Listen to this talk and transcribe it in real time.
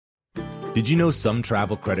Did you know some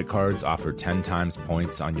travel credit cards offer 10 times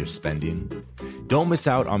points on your spending? Don't miss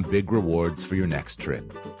out on big rewards for your next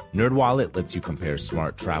trip. NerdWallet lets you compare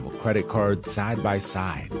smart travel credit cards side by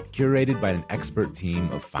side, curated by an expert team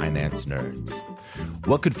of finance nerds.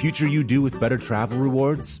 What could future you do with better travel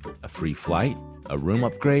rewards? A free flight? A room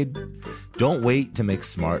upgrade? Don't wait to make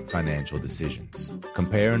smart financial decisions.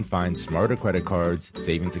 Compare and find smarter credit cards,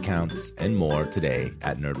 savings accounts, and more today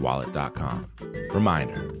at nerdwallet.com.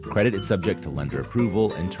 Reminder, credit is subject to lender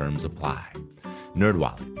approval and terms apply.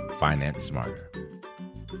 NerdWallet, finance smarter.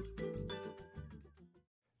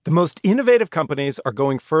 The most innovative companies are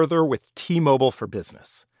going further with T-Mobile for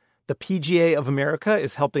Business. The PGA of America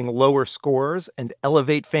is helping lower scores and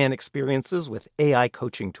elevate fan experiences with AI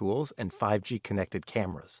coaching tools and 5G-connected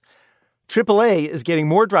cameras. AAA is getting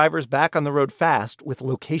more drivers back on the road fast with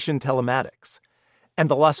location telematics. And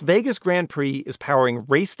the Las Vegas Grand Prix is powering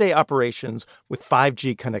race day operations with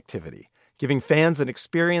 5G connectivity, giving fans an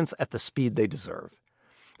experience at the speed they deserve.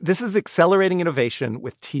 This is accelerating innovation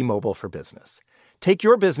with T-Mobile for Business. Take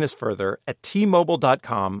your business further at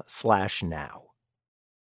T-Mobile.com/now.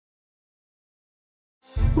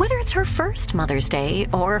 Whether it's her first Mother's Day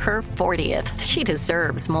or her 40th, she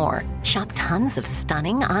deserves more. Shop tons of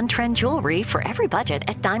stunning on-trend jewelry for every budget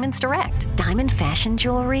at Diamonds Direct. Diamond fashion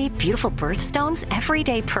jewelry, beautiful birthstones,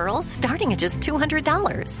 everyday pearls starting at just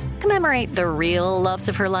 $200. Commemorate the real loves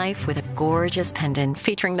of her life with a gorgeous pendant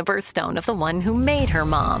featuring the birthstone of the one who made her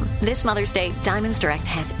mom. This Mother's Day, Diamonds Direct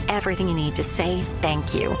has everything you need to say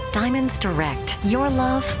thank you. Diamonds Direct. Your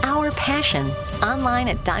love, our passion. Online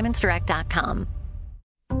at diamondsdirect.com.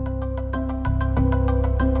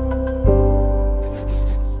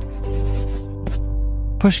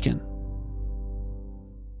 Pushkin.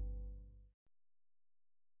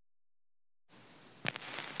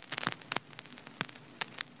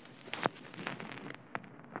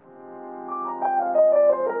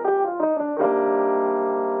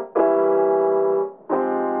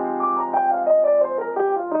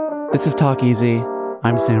 This is Talk Easy.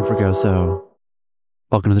 I'm Sam Fragoso.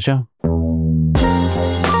 Welcome to the show.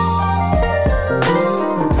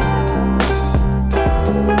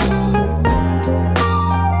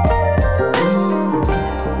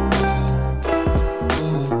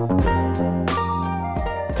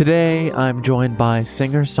 Today, I'm joined by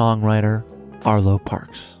singer-songwriter Arlo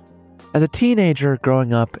Parks. As a teenager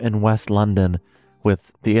growing up in West London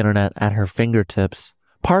with the internet at her fingertips,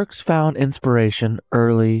 Parks found inspiration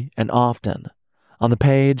early and often. On the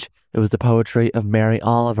page, it was the poetry of Mary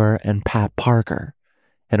Oliver and Pat Parker.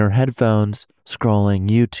 In her headphones, scrolling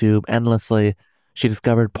YouTube endlessly, she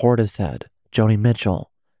discovered Portishead, Joni Mitchell,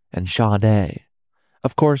 and Sade.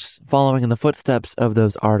 Of course, following in the footsteps of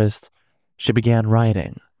those artists, she began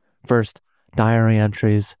writing. First, diary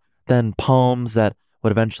entries, then poems that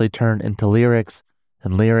would eventually turn into lyrics,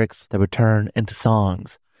 and lyrics that would turn into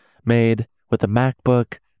songs, made with a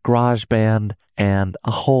MacBook, GarageBand, and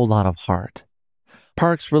a whole lot of heart.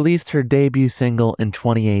 Parks released her debut single in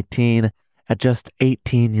 2018 at just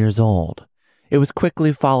 18 years old. It was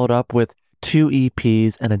quickly followed up with 2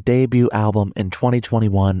 EPs and a debut album in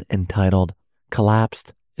 2021 entitled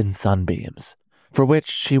Collapsed in Sunbeams, for which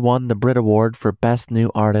she won the Brit Award for Best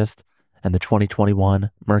New Artist and the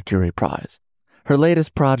 2021 Mercury Prize. Her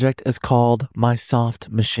latest project is called My Soft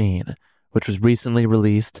Machine, which was recently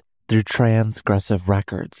released through Transgressive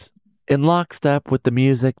Records. In lockstep with the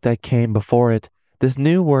music that came before it, this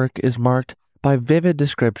new work is marked by vivid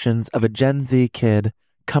descriptions of a Gen Z kid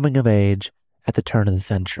coming of age at the turn of the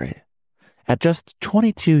century. At just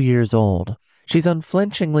 22 years old, she's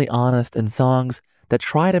unflinchingly honest in songs that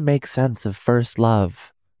try to make sense of first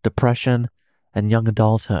love, depression, and young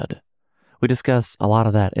adulthood. We discuss a lot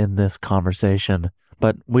of that in this conversation,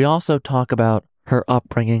 but we also talk about her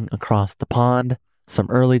upbringing across the pond, some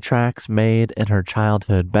early tracks made in her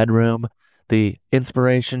childhood bedroom, the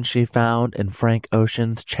inspiration she found in Frank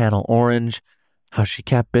Ocean's Channel Orange, how she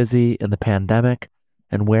kept busy in the pandemic,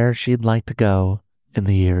 and where she'd like to go in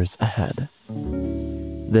the years ahead.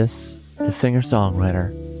 This is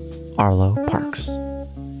singer-songwriter Arlo Parks.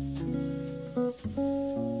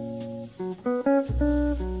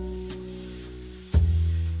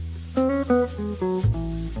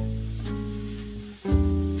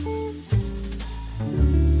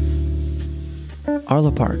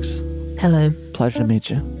 Arlo Parks. Hello. Pleasure to meet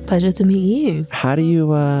you. Pleasure to meet you. How do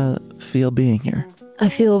you feel being here? I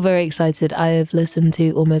feel very excited. I have listened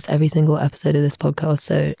to almost every single episode of this podcast,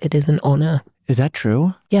 so it is an honor. Is that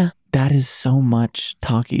true? Yeah. That is so much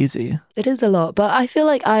Talk Easy. It is a lot, but I feel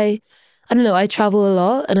like I don't know, I travel a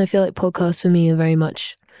lot, and I feel like podcasts for me are very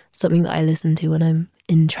much something that I listen to when I'm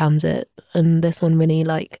in transit. And this one really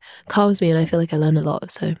like calms me and I feel like I learn a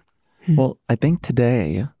lot. So, Well, I think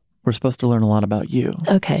today we're supposed to learn a lot about you.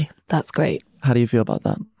 Okay, that's great. How do you feel about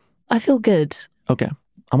that? I feel good. Okay.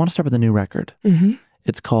 I want to start with a new record. Mm-hmm.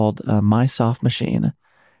 It's called My Soft Machine.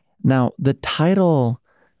 Now, the title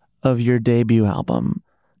of your debut album,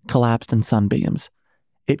 Collapsed in Sunbeams,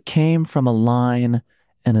 it came from a line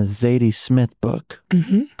in a Zadie Smith book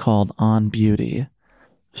called On Beauty.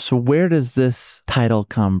 So where does this title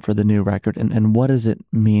come for the new record and what does it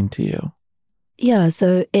mean to you? Yeah,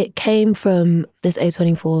 so it came from this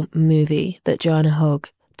A24 movie that Joanna Hogg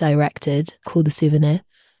directed called The Souvenir.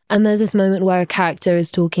 And there's this moment where a character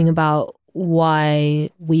is talking about why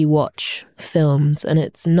we watch films, and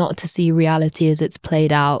it's not to see reality as it's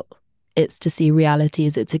played out, it's to see reality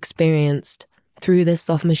as it's experienced through this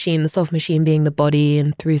soft machine, the soft machine being the body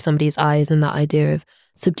and through somebody's eyes, and that idea of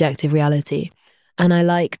subjective reality. And I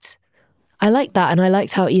liked that, and I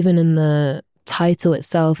liked how even in the title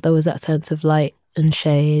itself there was that sense of light and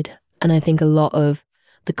shade. And I think a lot of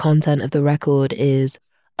the content of the record is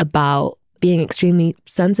about being extremely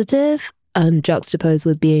sensitive and juxtaposed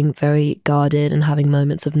with being very guarded and having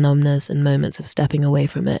moments of numbness and moments of stepping away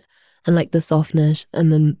from it. And like the softness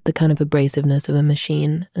and then the kind of abrasiveness of a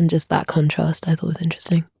machine, and just that contrast I thought was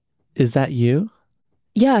interesting. Is that you?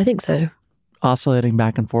 Yeah, I think so. Oscillating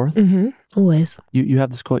back and forth? Mm-hmm. Always. You have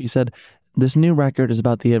this quote, you said, "This new record is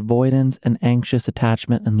about the avoidance and anxious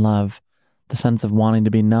attachment and love, the sense of wanting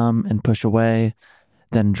to be numb and push away,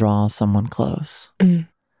 then draw someone close."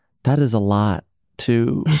 That is a lot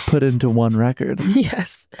to put into one record.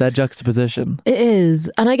 Yes. That juxtaposition. It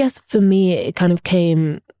is. And I guess for me, it kind of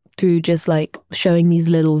came through just like showing these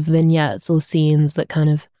little vignettes or scenes that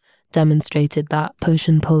kind of demonstrated that push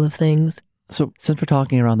and pull of things. So since we're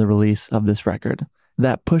talking around the release of this record,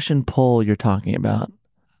 that push and pull you're talking about,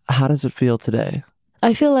 how does it feel today?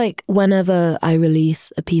 I feel like whenever I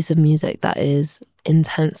release a piece of music that is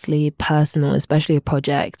intensely personal, especially a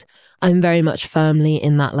project, I'm very much firmly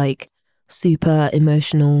in that like super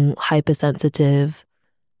emotional, hypersensitive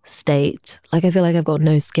state. Like I feel like I've got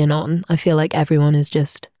no skin on. I feel like everyone is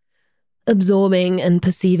just absorbing and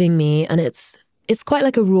perceiving me, and it's quite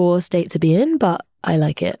like a raw state to be in, but I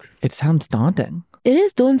like it. It sounds daunting. It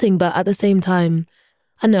is daunting, but at the same time,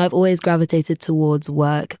 I know I've always gravitated towards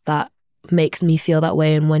work that makes me feel that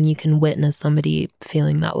way, and when you can witness somebody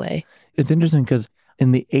feeling that way. It's interesting because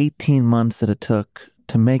in the 18 months that it took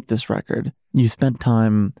to make this record, you spent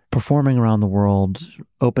time performing around the world,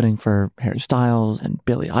 opening for Harry Styles and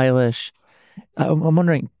Billie Eilish. I'm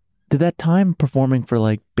wondering, did that time performing for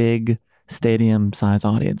like big stadium-size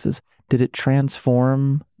audiences, did it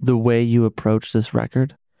transform the way you approach this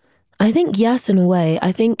record? I think yes, in a way.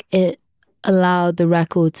 I think it allowed the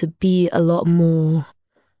record to be a lot more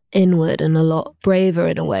inward and a lot braver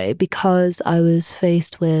in a way, because I was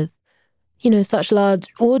faced with, you know, such large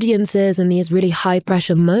audiences and these really high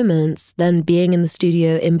pressure moments. Then being in the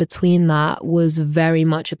studio in between that was very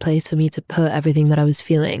much a place for me to put everything that I was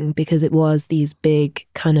feeling, because it was these big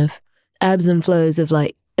kind of ebbs and flows of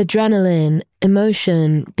like adrenaline,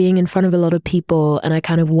 emotion, being in front of a lot of people. And I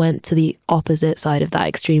kind of went to the opposite side of that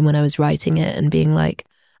extreme when I was writing it and being like,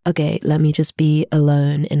 okay, let me just be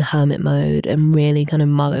alone in hermit mode and really kind of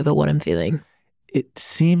mull over what I'm feeling. It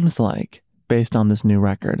seems like, based on this new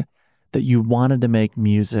record, that you wanted to make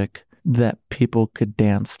music that people could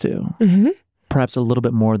dance to. Mm-hmm. Perhaps a little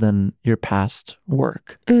bit more than your past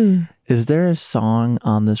work. Is there a song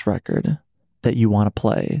on this record that you want to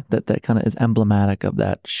play that kind of is emblematic of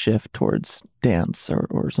that shift towards dance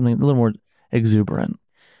or something a little more exuberant?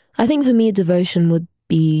 I think for me, Devotion would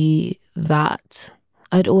be that.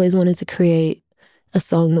 I'd always wanted to create a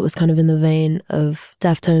song that was kind of in the vein of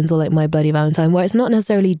Deftones or like My Bloody Valentine, where it's not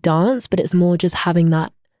necessarily dance, but it's more just having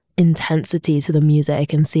that intensity to the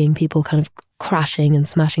music and seeing people kind of crashing and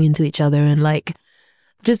smashing into each other and like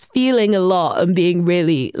just feeling a lot and being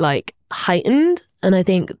really like heightened. And I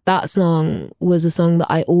think that song was a song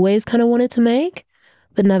that I always kind of wanted to make,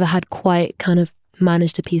 but never had quite kind of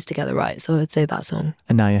managed to piece together right. So I would say that song.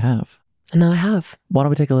 And now you have. And now I have. Why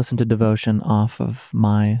don't we take a listen to Devotion off of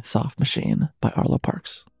My Soft Machine by Arlo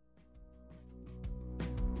Parks.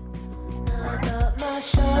 I got my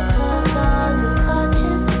shortcuts on, the clock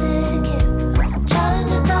is ticking. Drowning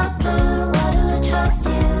in the dark blue, why do I trust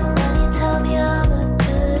you when you tell me I'm a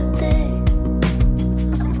good thing?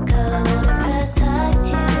 Girl, I wanna protect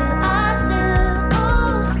you, I do.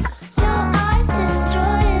 Oh, your eyes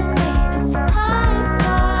destroying me, I'm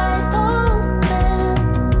wide open.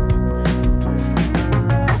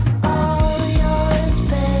 All yours,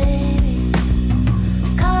 baby.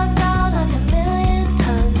 Calm down like a million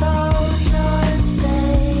times. All yours, baby.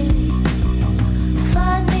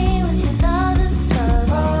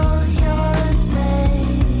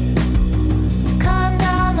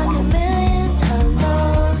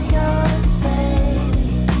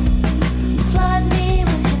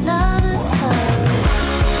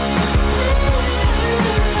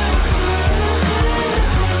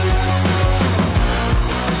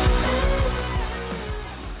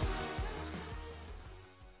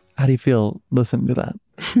 do you feel listening to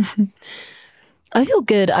that? I feel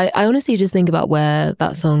good. I honestly just think about where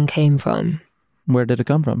that song came from. Where did it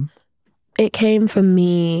come from? It came from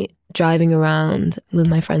me driving around with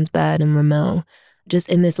my friends Baird and Ramil, just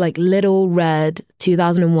in this like little red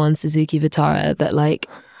 2001 Suzuki Vitara that like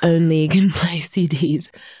only can play CDs.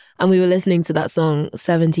 And we were listening to that song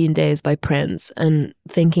 17 Days by Prince and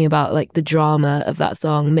thinking about like the drama of that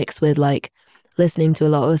song mixed with like listening to a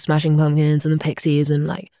lot of Smashing Pumpkins and the Pixies and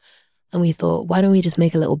we thought, why don't we just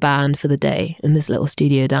make a little band for the day in this little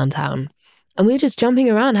studio downtown? And we were just jumping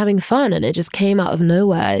around having fun, and it just came out of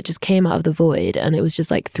nowhere. It just came out of the void, and it was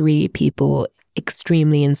just like three people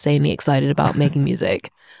extremely insanely excited about making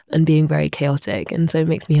music and being very chaotic, and so it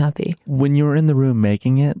makes me happy. When you were in the room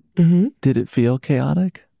making it, did it feel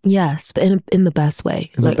chaotic? Yes, but in the best way.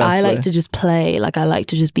 I like to just play. Like I like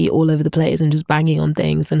to just be all over the place and just banging on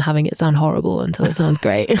things and having it sound horrible until it sounds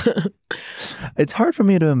great. It's hard for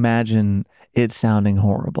me to imagine it sounding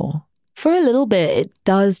horrible. For a little bit, it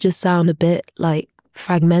does just sound a bit like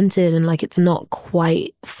fragmented and like it's not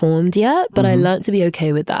quite formed yet. But I learned to be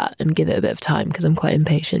okay with that and give it a bit of time because I'm quite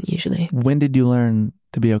impatient usually. When did you learn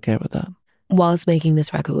to be okay with that? Whilst making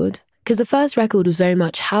this record. Because the first record was very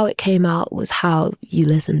much how it came out was how you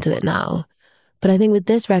listen to it now. But I think with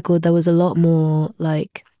this record, there was a lot more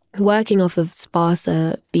like working off of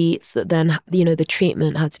sparser beats that then, you know, the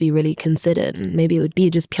treatment had to be really considered. And maybe it would be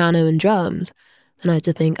just piano and drums. And I had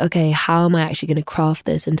to think, okay, how am I actually going to craft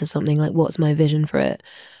this into something? Like, what's my vision for it?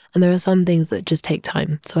 And there are some things that just take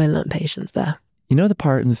time. So I learned patience there. You know the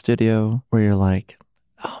part in the studio where you're like,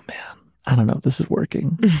 oh man, I don't know if this is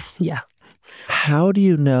working. Yeah. How do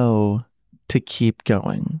you know to keep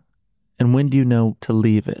going? And when do you know to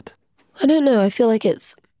leave it? I don't know. I feel like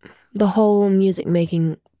it's the whole music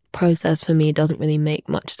making process for me doesn't really make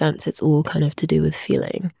much sense. It's all kind of to do with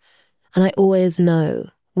feeling. And I always know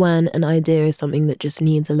when an idea is something that just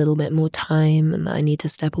needs a little bit more time and that I need to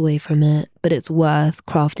step away from it, but it's worth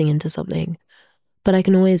crafting into something. But I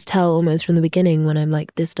can always tell almost from the beginning when I'm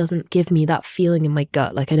like, this doesn't give me that feeling in my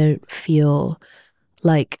gut. Like I don't feel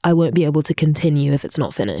like I won't be able to continue if it's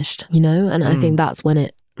not finished, you know? And I think that's when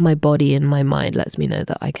my body and my mind lets me know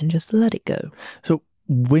that I can just let it go. So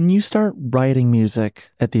when you start writing music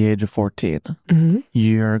at the age of 14,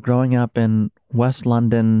 you're growing up in West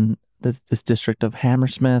London, this district of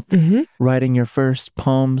Hammersmith, writing your first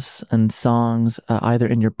poems and songs either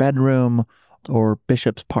in your bedroom or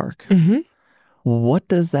Bishop's Park. What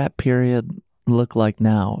does that period look like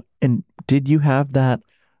now? And did you have that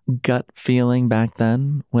gut feeling back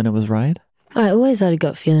then when it was right? I always had a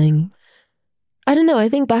gut feeling. I don't know. I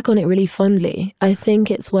think back on it really fondly. I think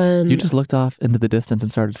it's when... You just looked off into the distance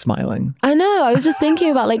and started smiling. I know. I was just thinking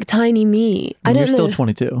about like tiny me. I don't know. You're still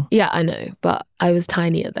 22. Yeah, I know. But I was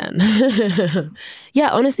tinier then. Yeah,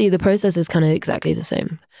 honestly, the process is kind of exactly the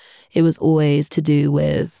same. It was always to do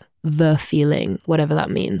with the feeling, whatever that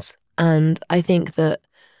means. And I think that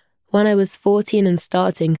when I was 14 and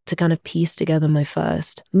starting to kind of piece together my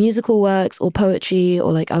first musical works or poetry,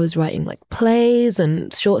 or like I was writing like plays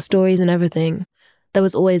and short stories and everything, there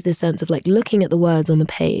was always this sense of like looking at the words on the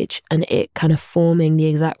page and it kind of forming the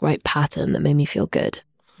exact right pattern that made me feel good.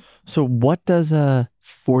 So what does a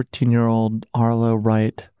 14-year-old Arlo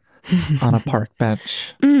write on a park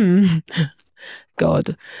bench?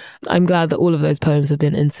 God, I'm glad that all of those poems have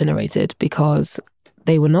been incinerated because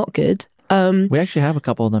they were not good. We actually have a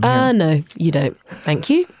couple of them here. No, you don't. Thank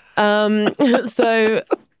you. So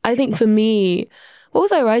I think for me, what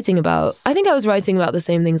was I writing about? I think I was writing about the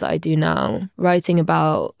same things that I do now. Writing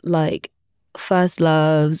about like first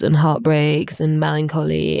loves and heartbreaks and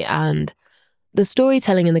melancholy, and the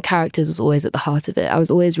storytelling and the characters was always at the heart of it. I was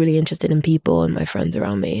always really interested in people and my friends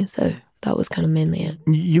around me. So that was kind of mainly it.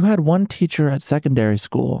 You had one teacher at secondary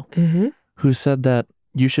school who said that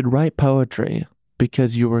you should write poetry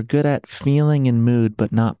because you were good at feeling and mood,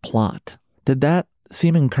 but not plot. Did that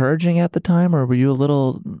seem encouraging at the time, or were you a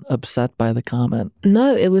little upset by the comment?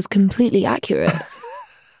 No, it was completely accurate.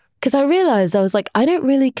 Because I realized I was like, I don't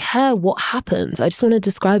really care what happens. I just want to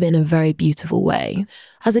describe it in a very beautiful way.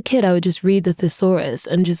 As a kid, I would just read the thesaurus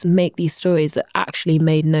and just make these stories that actually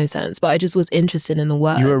made no sense, but I just was interested in the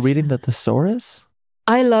words. You were reading the thesaurus?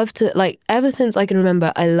 I love to, like, ever since I can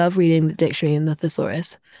remember, I love reading the dictionary and the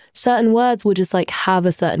thesaurus. Certain words will just, like, have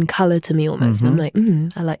a certain color to me almost. And I'm like,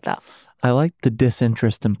 I like that. I like the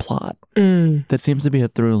disinterest in plot. That seems to be a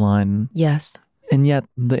through line. Yes. And yet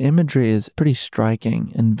the imagery is pretty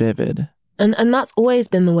striking and vivid. And that's always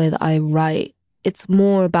been the way that I write. It's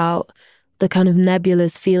more about the kind of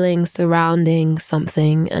nebulous feelings surrounding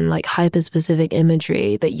something and like hyper-specific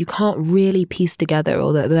imagery that you can't really piece together,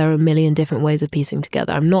 or that there are a million different ways of piecing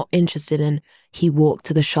together. I'm not interested in he walked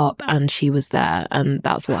to the shop and she was there and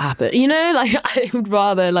that's what happened. You know, like I would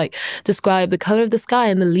rather like describe the color of the sky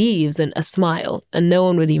and the leaves and a smile, and no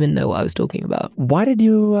one would even know what I was talking about. Why did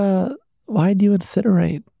you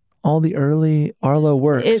incinerate all the early Arlo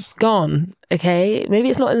works? It's gone, okay?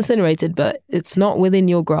 Maybe it's not incinerated, but it's not within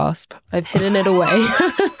your grasp. I've hidden it away.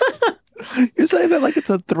 You're saying that like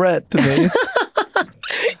it's a threat to me.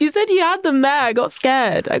 You said you had them there. I got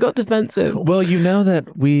scared. I got defensive. Well, you know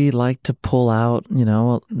that we like to pull out, we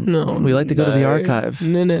like to go to the archive.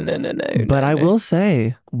 No. But I will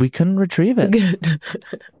say, we couldn't retrieve it. Good.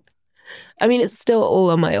 I mean, it's still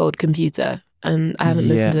all on my old computer, and I haven't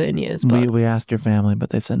listened to it in years. But we asked your family, but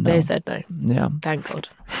they said no. They said no. Yeah. Thank God.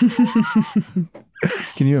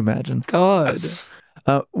 Can you imagine? God.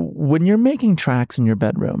 When you're making tracks in your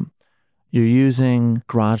bedroom, you're using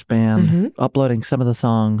GarageBand, uploading some of the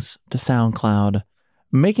songs to SoundCloud,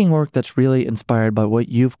 making work that's really inspired by what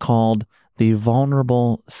you've called the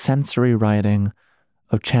vulnerable sensory writing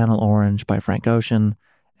of Channel Orange by Frank Ocean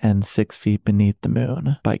and 6 Feet Beneath the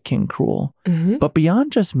Moon by King Cruel. But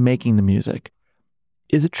beyond just making the music,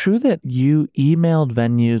 is it true that you emailed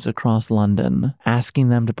venues across London asking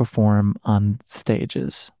them to perform on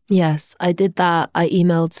stages? Yes, I did that. I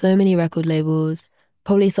emailed so many record labels.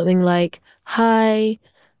 Probably something like, "Hi,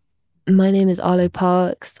 my name is Arlo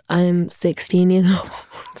Parks. I'm 16 years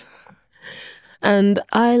old. And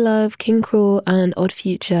I love King Cruel and Odd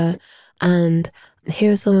Future. And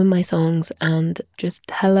here are some of my songs. And just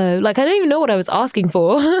hello." Like, I don't even know what I was asking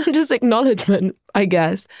for. Just acknowledgement, I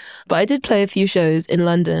guess. But I did play a few shows in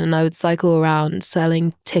London, and I would cycle around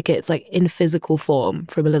selling tickets like in physical form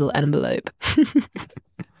from a little envelope.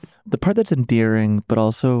 The part that's endearing, but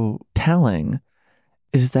also telling,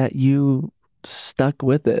 is that you stuck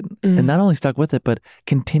with it. And not only stuck with it, but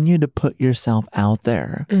continue to put yourself out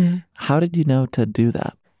there. How did you know to do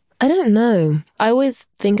that? I don't know. I always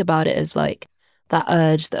think about it as like that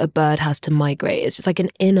urge that a bird has to migrate. It's just like an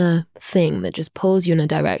inner thing that just pulls you in a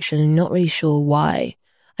direction and you're not really sure why.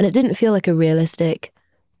 And it didn't feel like a realistic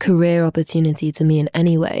career opportunity to me in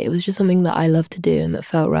any way. It was just something that I love to do and that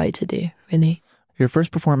felt right to do, really. Your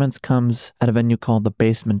first performance comes at a venue called The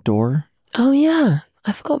Basement Door. Oh, yeah.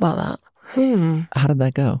 I forgot about that. How did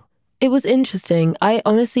that go? It was interesting. I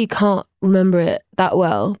honestly can't remember it that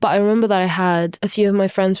well, but I remember that I had a few of my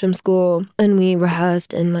friends from school and we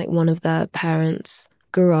rehearsed in like one of their parents'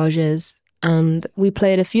 garages, and we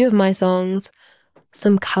played a few of my songs,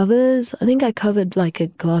 some covers. I think I covered like a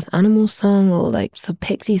Glass Animals song or like some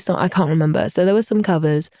Pixies song. I can't remember. So there were some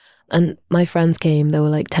covers and my friends came. There were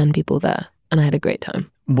like 10 people there and I had a great time.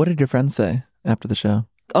 What did your friends say after the show?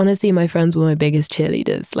 Honestly, my friends were my biggest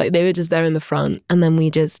cheerleaders. Like, they were just there in the front, and then we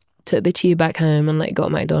just took the tube back home and like got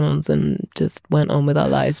McDonald's and just went on with our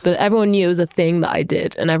lives. But everyone knew it was a thing that I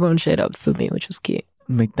did, and everyone showed up for me, which was cute.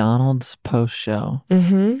 McDonald's post-show.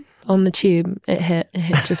 On the tube, it hit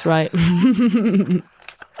just right.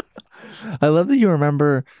 I love that you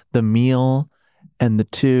remember the meal and the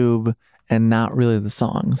tube and not really the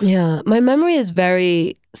songs. Yeah, my memory is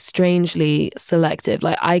very strangely selective.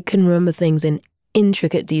 Like, I can remember things in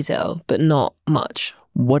intricate detail, but not much.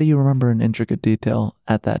 What do you remember in intricate detail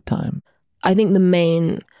at that time? I think the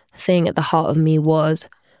main thing at the heart of me was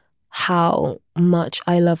how much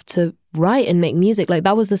I loved to write and make music. Like,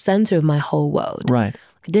 that was the center of my whole world. Right.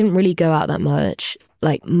 I didn't really go out that much.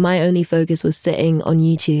 Like, my only focus was sitting on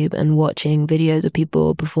YouTube and watching videos of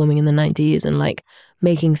people performing in the 90s and like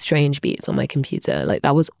making strange beats on my computer. Like,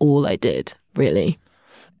 that was all I did, really.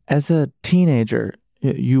 As a teenager,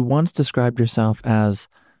 you once described yourself as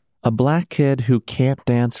a black kid who can't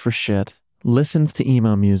dance for shit, listens to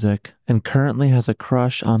emo music, and currently has a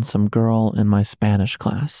crush on some girl in my Spanish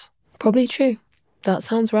class. Probably true. That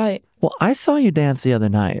sounds right. Well, I saw you dance the other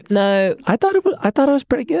night. No. I thought it was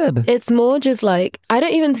pretty good. It's more just like, I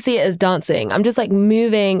don't even see it as dancing. I'm just like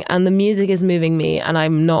moving and the music is moving me and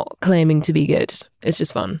I'm not claiming to be good. It's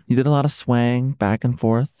just fun. You did a lot of swaying back and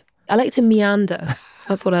forth. I like to meander.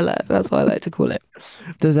 That's what I like to call it.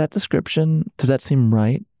 Does that seem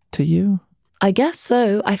right to you? I guess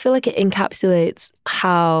so. I feel like it encapsulates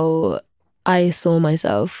how I saw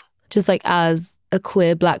myself, just like as a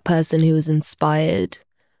queer black person who was inspired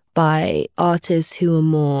by artists who were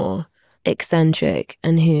more eccentric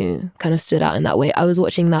and who kind of stood out in that way. I was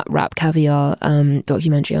watching that Rap Caviar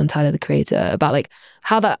documentary on Tyler, the Creator, about like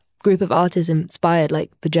how that group of artists inspired like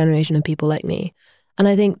the generation of people like me. And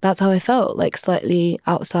I think that's how I felt, like slightly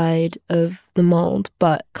outside of the mold,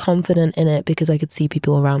 but confident in it because I could see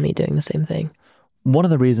people around me doing the same thing. One of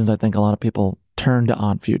the reasons I think a lot of people turn to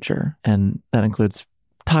Odd Future, and that includes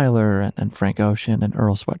Tyler and Frank Ocean and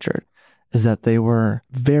Earl Sweatshirt, is that they were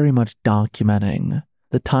very much documenting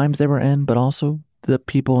the times they were in, but also the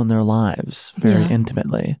people in their lives very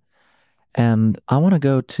intimately. And I want to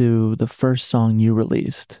go to the first song you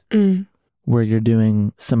released, where you're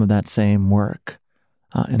doing some of that same work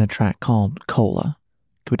in a track called Cola.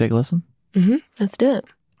 Can we take a listen? Mm-hmm. Let's do it.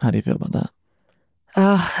 How do you feel about that?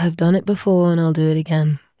 Oh, I've done it before and I'll do it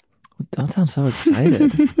again. Don't sound so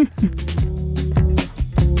excited.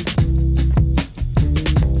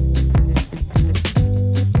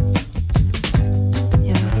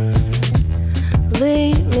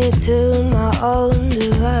 Lead me to my own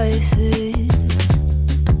devices.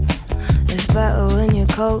 It's better when your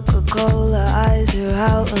Coca-Cola eyes are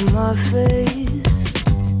out of my face.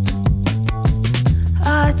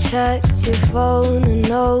 I checked your phone and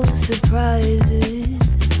no surprises.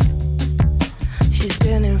 She's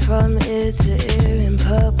grinning from ear to ear in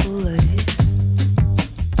purple lace.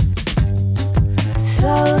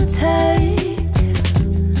 So take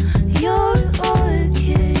your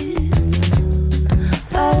orchids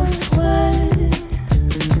elsewhere,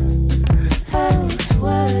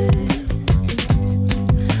 elsewhere.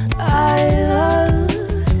 I loved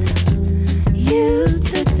you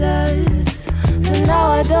to death, but now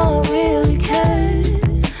I don't really care,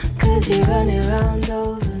 'cause you're running around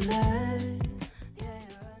over there. Yeah,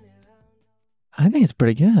 you're running around. I think it's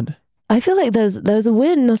pretty good. I feel like there's a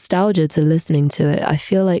weird nostalgia to listening to it. I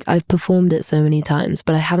feel like I've performed it so many times,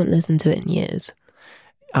 but I haven't listened to it in years.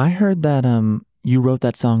 I heard that you wrote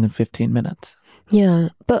that song in 15 minutes. Yeah,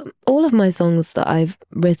 but all of my songs that I've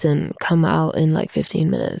written come out in like 15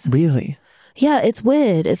 minutes. Really? Yeah, it's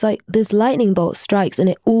weird. It's like this lightning bolt strikes and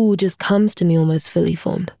it all just comes to me almost fully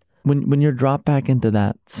formed. When you're dropped back into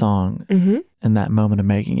that song in that moment of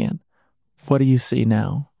making it, what do you see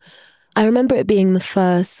now? I remember it being the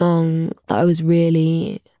first song that I was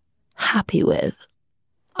really happy with.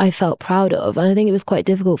 I felt proud of. And I think it was quite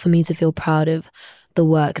difficult for me to feel proud of the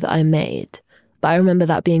work that I made. But I remember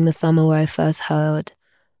that being the summer where I first heard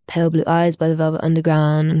Pale Blue Eyes by the Velvet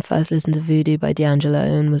Underground and first listened to Voodoo by D'Angelo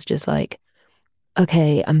and was just like,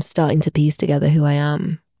 okay, I'm starting to piece together who I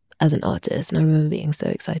am as an artist. And I remember being so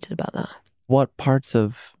excited about that. What parts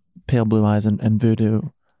of Pale Blue Eyes and Voodoo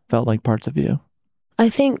felt like parts of you? I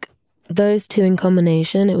think those two in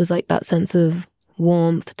combination, it was like that sense of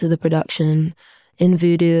warmth to the production. In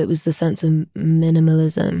Voodoo, it was the sense of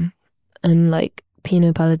minimalism and like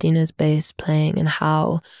Pino Palladino's bass playing and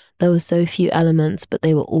how there were so few elements, but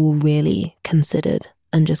they were all really considered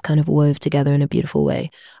and just kind of wove together in a beautiful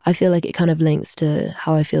way. I feel like it kind of links to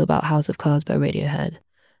how I feel about House of Cards by Radiohead.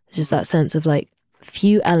 It's just that sense of like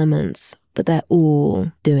few elements, but they're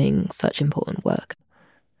all doing such important work.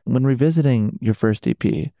 When revisiting your first EP,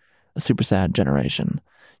 A Super Sad Generation,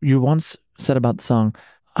 you once said about the song,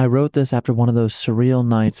 I wrote this after one of those surreal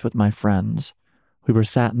nights with my friends. We were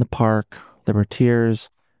sat in the park, there were tears,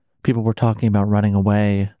 people were talking about running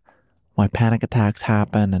away, why panic attacks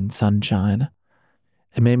happen, and sunshine.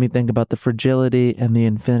 It made me think about the fragility and the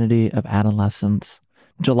infinity of adolescence.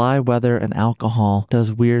 July weather and alcohol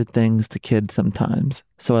does weird things to kids sometimes.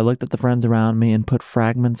 So I looked at the friends around me and put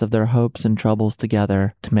fragments of their hopes and troubles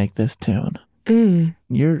together to make this tune.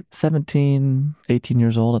 You're 17, 18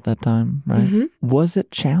 years old at that time, right? Was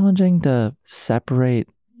it challenging to separate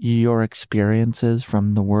your experiences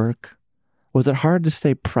from the work? Was it hard to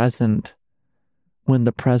stay present when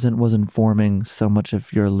the present was informing so much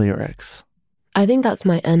of your lyrics? I think that's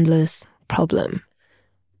my endless problem.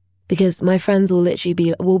 Because my friends will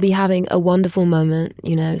literally we'll be having a wonderful moment,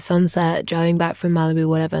 you know, sunset, driving back from Malibu,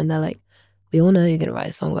 whatever, and they're like, we all know you're going to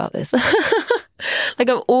write a song about this. Like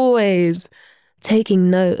I'm always taking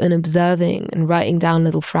note and observing and writing down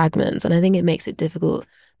little fragments. And I think it makes it difficult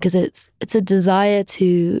because it's a desire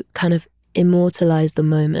to kind of immortalize the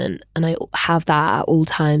moment. And I have that at all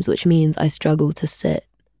times, which means I struggle to sit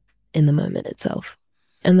in the moment itself.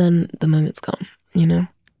 And then the moment's gone, you know?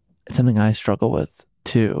 It's something I struggle with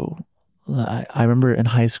too. I remember in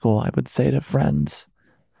high school, I would say to friends,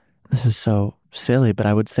 this is so silly, but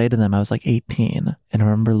I would say to them, I was like 18, and I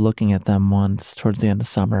remember looking at them once towards the end of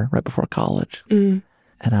summer, right before college. And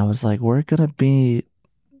I was like, we're going to be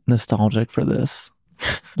nostalgic for this.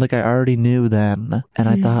 Like I already knew then. And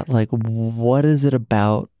I thought like, what is it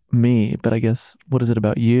about me? But I guess, what is it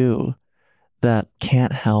about you that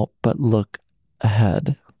can't help but look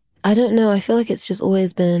ahead? I don't know. I feel like it's just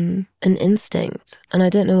always been an instinct and I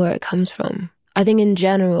don't know where it comes from. I think in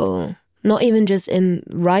general, Not even just in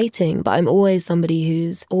writing, but I'm always somebody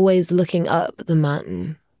who's always looking up the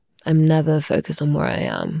mountain. I'm never focused on where I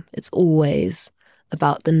am. It's always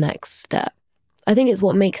about the next step. I think it's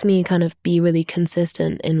what makes me kind of be really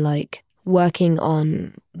consistent in like working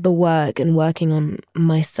on the work and working on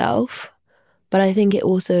myself. But I think it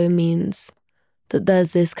also means that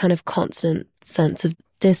there's this kind of constant sense of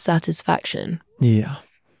dissatisfaction. Yeah.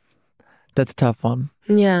 That's a tough one.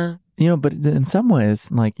 Yeah. You know, but in some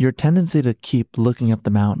ways, like your tendency to keep looking up the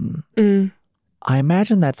mountain, I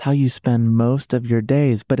imagine that's how you spend most of your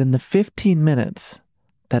days. But in the 15 minutes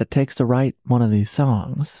that it takes to write one of these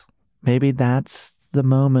songs, maybe that's the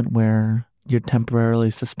moment where you're temporarily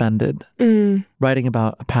suspended, writing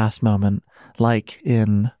about a past moment, like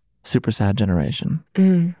in Super Sad Generation,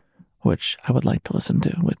 which I would like to listen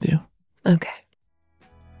to with you. Okay.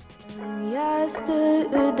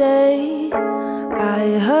 Yesterday,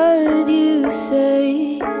 I heard you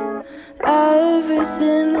say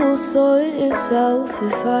everything will sort itself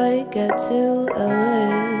if I get to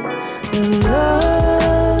LA. And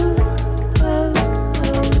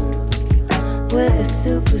we're a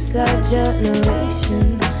super sad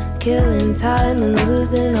generation, killing time and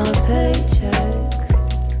losing our paychecks.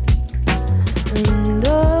 And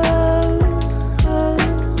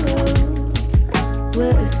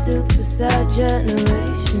we're a super sad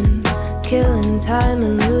generation, killing time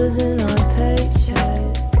and losing our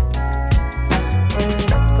paychecks. We're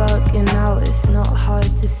bugging out, it's not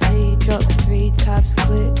hard to see. Drop 3 tabs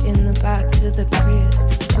quick in the back of the Prius.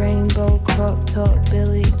 Rainbow crop top,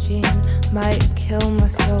 Billie Jean. Might kill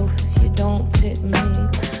myself if you don't pick me.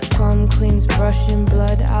 Prom queens brushing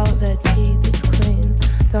blood out their teeth, it's clean.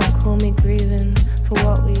 Don't call me grieving for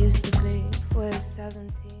what we used to be. We're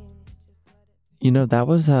 17. You know, that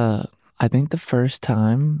was, I think the first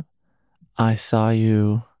time I saw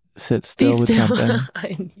you sit still with something.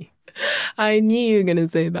 I knew you were going to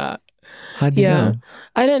say that. How'd you know?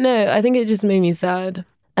 I don't know. I think it just made me sad.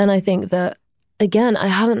 And I think that, again, I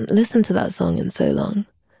haven't listened to that song in so long.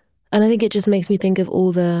 And I think it just makes me think of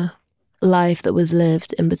all the life that was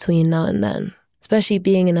lived in between now and then, especially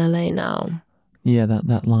being in LA now. Yeah,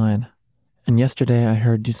 that line. And yesterday I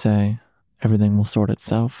heard you say, everything will sort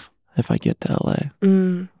itself if I get to LA.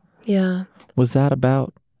 Yeah. Was that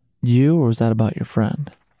about you or was that about your friend?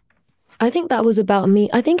 I think that was about me.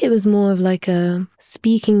 I think it was more of like a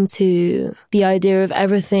speaking to the idea of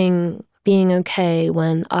everything being okay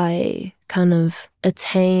when I kind of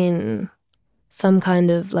attain some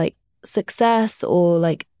kind of like success or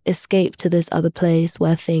like escape to this other place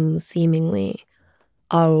where things seemingly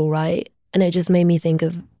are all right. And it just made me think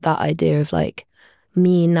of that idea of like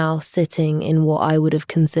me now sitting in what I would have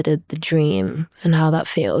considered the dream and how that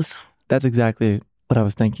feels. That's exactly what I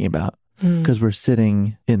was thinking about. Because we're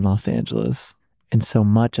sitting in Los Angeles and so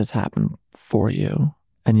much has happened for you.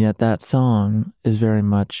 And yet that song is very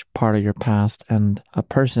much part of your past and a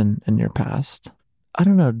person in your past. I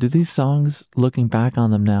don't know, do these songs, looking back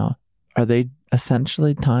on them now, are they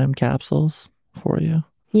essentially time capsules for you?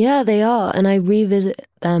 Yeah, they are. And I revisit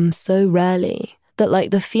them so rarely that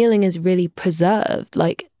like the feeling is really preserved.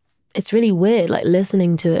 Like it's really weird. Like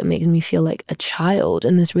listening to it makes me feel like a child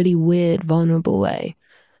in this really weird, vulnerable way.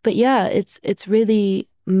 But yeah, it's really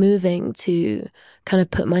moving to kind of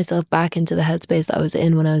put myself back into the headspace that I was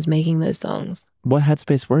in when I was making those songs. What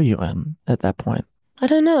headspace were you in at that point? I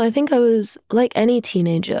don't know. I think I was like any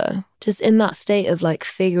teenager, just in that state of like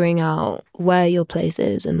figuring out where your place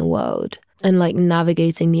is in the world and like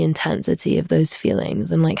navigating the intensity of those feelings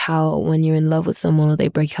and like how when you're in love with someone or they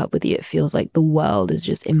break up with you, it feels like the world is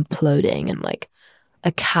just imploding and like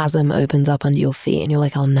a chasm opens up under your feet and you're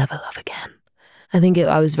like, I'll never love again. I think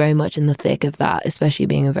I was very much in the thick of that, especially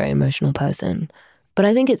being a very emotional person. But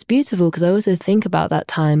I think it's beautiful because I also think about that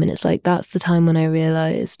time and it's like that's the time when I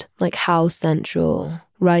realized like how central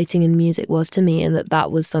writing and music was to me and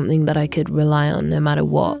that was something that I could rely on no matter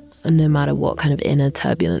what and no matter what kind of inner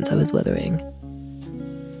turbulence I was weathering.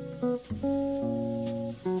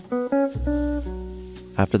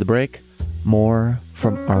 After the break, more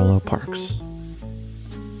from Arlo Parks.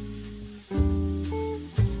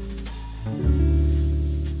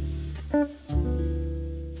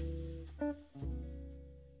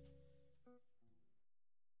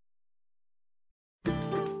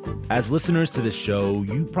 As listeners to this show,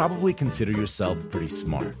 you probably consider yourself pretty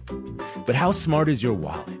smart. But how smart is your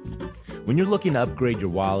wallet? When you're looking to upgrade your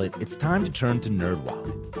wallet, it's time to turn to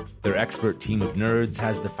NerdWallet. Their expert team of nerds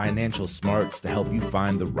has the financial smarts to help you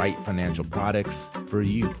find the right financial products for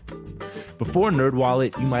you. Before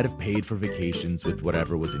NerdWallet, you might have paid for vacations with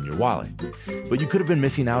whatever was in your wallet. But you could have been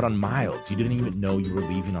missing out on miles you didn't even know you were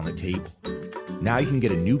leaving on the table. Now you can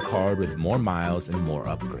get a new card with more miles and more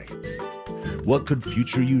upgrades. What could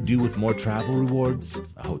future you do with more travel rewards?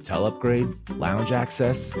 A hotel upgrade? Lounge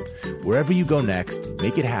access? Wherever you go next,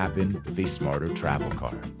 make it happen with a smarter travel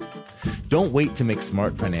card. Don't wait to make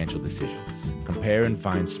smart financial decisions. Compare and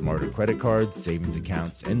find smarter credit cards, savings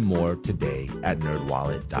accounts, and more today at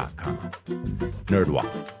nerdwallet.com.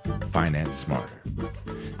 NerdWallet. Finance smarter.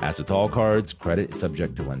 As with all cards, credit is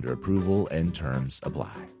subject to lender approval and terms apply.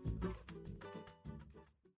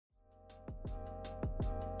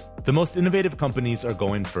 The most innovative companies are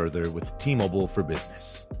going further with T-Mobile for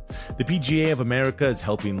Business. The PGA of America is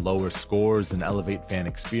helping lower scores and elevate fan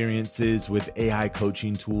experiences with AI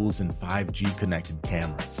coaching tools and 5G connected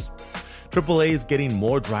cameras. AAA is getting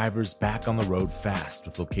more drivers back on the road fast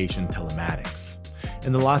with location telematics.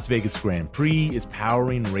 And the Las Vegas Grand Prix is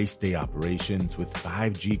powering race day operations with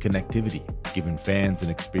 5G connectivity, giving fans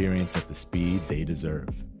an experience at the speed they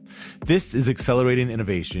deserve. This is accelerating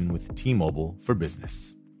innovation with T-Mobile for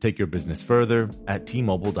Business. Take your business further at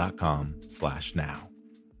T-Mobile.com/now.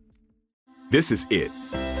 This is it.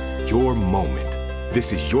 Your moment.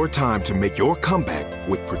 This is your time to make your comeback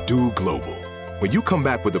with Purdue Global. When you come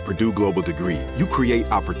back with a Purdue Global degree, you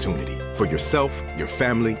create opportunity for yourself, your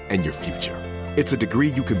family, and your future. It's a degree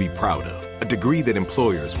you can be proud of, a degree that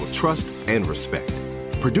employers will trust and respect.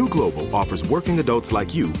 Purdue Global offers working adults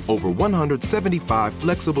like you over 175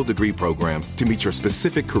 flexible degree programs to meet your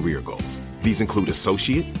specific career goals. These include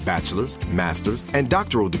associate, bachelor's, master's, and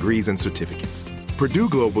doctoral degrees and certificates. Purdue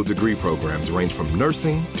Global degree programs range from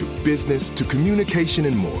nursing to business to communication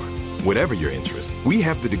and more. Whatever your interest, we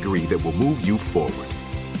have the degree that will move you forward.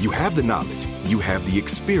 You have the knowledge, you have the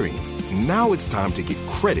experience. Now it's time to get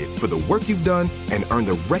credit for the work you've done and earn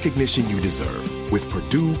the recognition you deserve with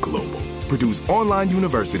Purdue Global, Purdue's online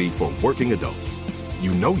university for working adults.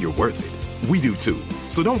 You know you're worth it. We do too.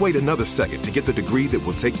 So don't wait another second to get the degree that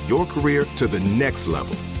will take your career to the next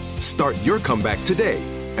level. Start your comeback today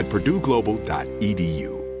at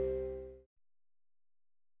purdueglobal.edu.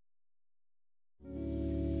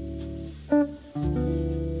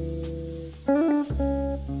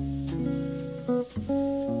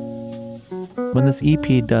 When this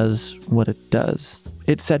EP does what it does,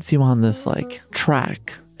 it sets you on this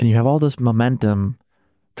track, and you have all this momentum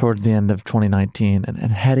towards the end of 2019 and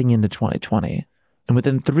heading into 2020. And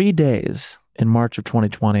within 3 days in March of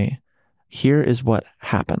 2020, here is what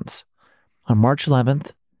happens. On March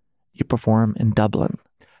 11th, you perform in Dublin.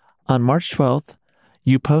 On March 12th,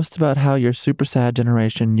 you post about how your Super Sad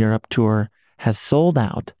Generation Europe tour has sold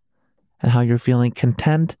out and how you're feeling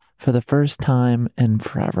content for the first time in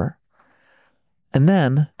forever. And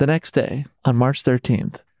then the next day, on March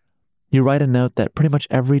 13th, you write a note that pretty much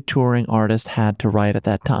every touring artist had to write at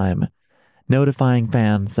that time, notifying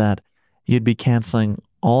fans that you'd be canceling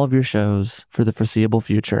all of your shows for the foreseeable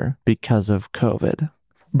future because of COVID.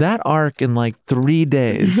 That arc in 3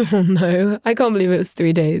 days. Oh no, I can't believe it was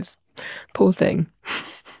 3 days. Poor thing.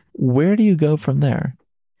 Where do you go from there?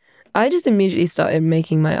 I just immediately started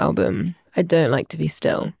making my album. I Don't Like to Be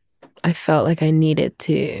Still. I felt like I needed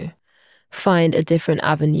to find a different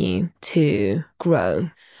avenue to grow.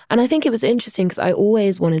 And I think it was interesting because I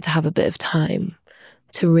always wanted to have a bit of time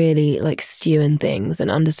to really stew in things and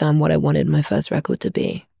understand what I wanted my first record to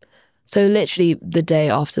be. So literally the day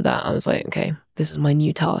after that, I was like, okay, this is my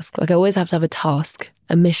new task. I always have to have a task,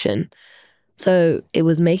 a mission. So it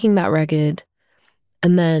was making that record,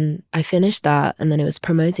 and then I finished that, and then it was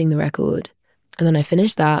promoting the record, and then I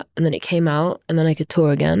finished that, and then it came out, and then I could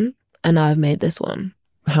tour again, and now I've made this one.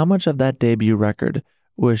 How much of that debut record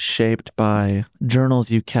was shaped by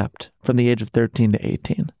journals you kept from the age of 13 to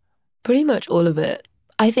 18? Pretty much all of it.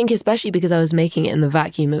 I think especially because I was making it in the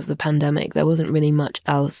vacuum of the pandemic, there wasn't really much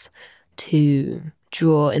else to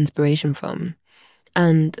draw inspiration from.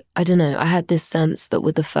 And I don't know, I had this sense that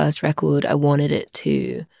with the first record, I wanted it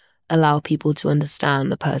to allow people to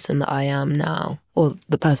understand the person that I am now, or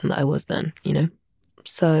the person that I was then,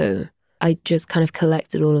 So I just kind of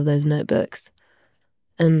collected all of those notebooks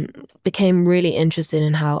and became really interested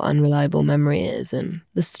in how unreliable memory is and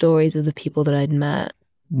the stories of the people that I'd met.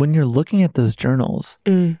 When you're looking at those journals,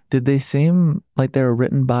 did they seem like they were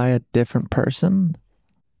written by a different person?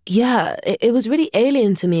 Yeah, it was really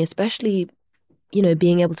alien to me, especially,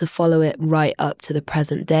 being able to follow it right up to the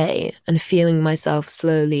present day and feeling myself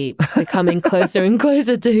slowly becoming closer and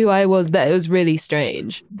closer to who I was. That it was really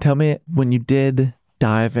strange. Tell me, when you did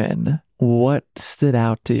dive in, what stood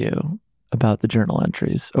out to you about the journal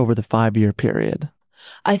entries over the 5-year period?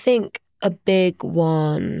 I think a big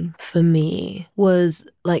one for me was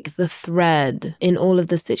the thread in all of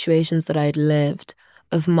the situations that I'd lived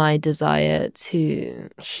of my desire to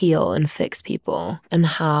heal and fix people, and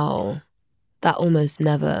how that almost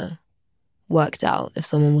never worked out if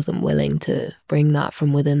someone wasn't willing to bring that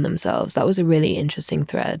from within themselves. That was a really interesting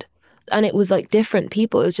thread. And it was like different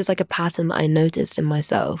people. It was just like a pattern that I noticed in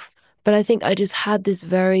myself. But I think I just had this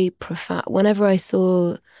very profound, whenever I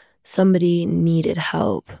saw somebody needed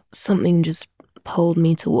help, something just pulled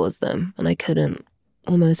me towards them, and I couldn't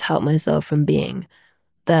almost help myself from being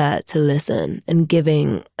there to listen and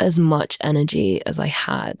giving as much energy as I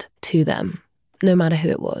had to them, no matter who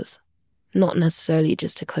it was. Not necessarily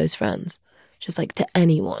just to close friends, just like to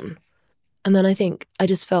anyone. And then I think I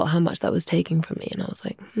just felt how much that was taking from me, and I was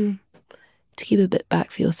like, to keep a bit back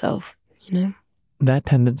for yourself, you know? That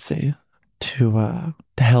tendency to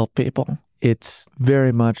help people, it's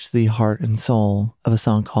very much the heart and soul of a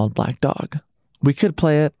song called Black Dog. We could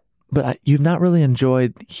play it, but you've not really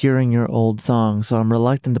enjoyed hearing your old song, so I'm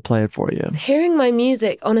reluctant to play it for you. Hearing my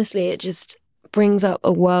music, honestly, it just brings up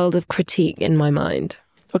a world of critique in my mind.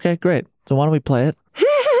 Okay, great. So why don't we play it?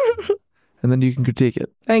 And then you can critique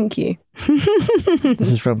it. Thank you.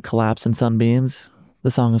 This is from Collapse and Sunbeams. The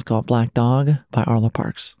song is called Black Dog by Arlo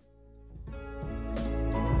Parks.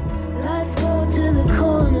 Let's go to the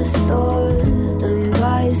corner store and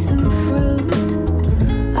buy some fruit.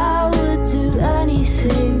 I would do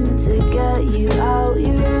anything to get you out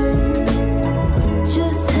your room.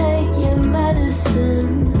 Just take your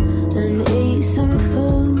medicine and eat some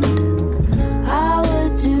food. I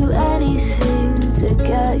would do anything to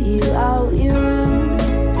get you out your room.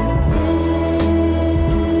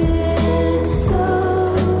 It's so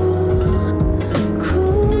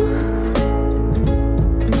cruel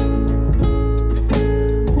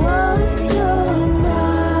what your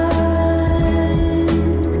mind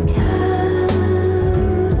can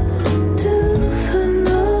do for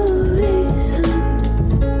no reason.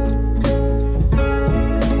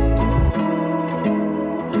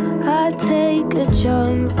 I take a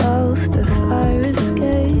jump off the fire escape.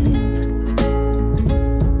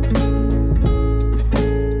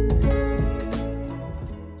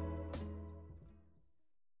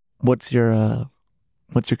 What's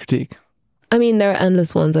your critique? I mean, there are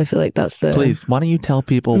endless ones. I feel like that's the... Please, why don't you tell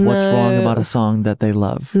people what's wrong about a song that they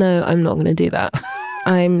love? No, I'm not going to do that.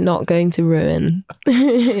 I'm not going to ruin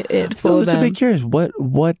it for No, them. just be curious.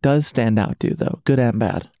 What does stand out to you, though? Good and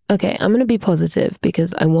bad. Okay, I'm going to be positive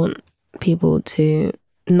because I want people to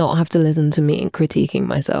not have to listen to me critiquing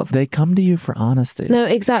myself. They come to you for honesty. No,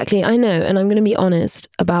 exactly. I know. And I'm going to be honest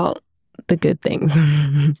about the good things.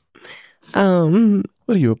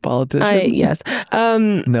 What are you, a politician? Yes.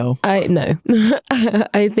 No. No.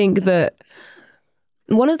 I think that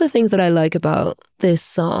one of the things that I like about this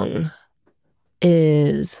song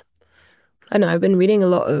is, I know I've been reading a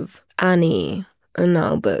lot of Annie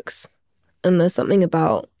Ernaux books, and there's something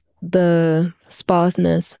about the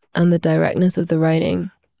sparseness and the directness of the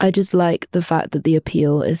writing. I just like the fact that the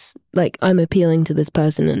appeal is, like, I'm appealing to this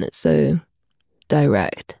person and it's so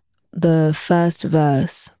direct. The first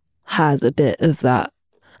verse has a bit of that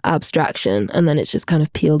abstraction, and then it's just kind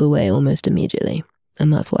of peeled away almost immediately.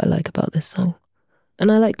 And that's what I like about this song.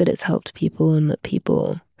 And I like that it's helped people and that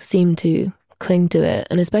people seem to cling to it.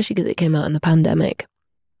 And especially because it came out in the pandemic,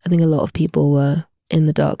 I think a lot of people were in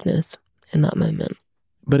the darkness in that moment.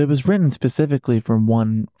 But it was written specifically for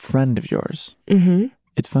one friend of yours. Mm-hmm.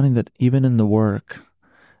 It's funny that even in the work,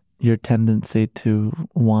 your tendency to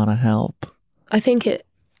want to help. I think it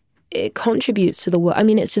contributes to the work. I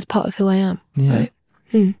mean, it's just part of who I am. Yeah. Right?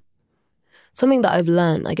 Something that I've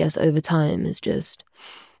learned, I guess, over time is just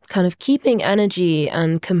kind of keeping energy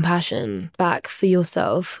and compassion back for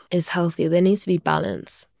yourself is healthy. There needs to be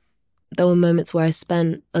balance. There were moments where I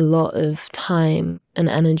spent a lot of time and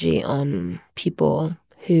energy on people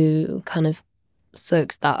who kind of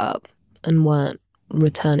soaked that up and weren't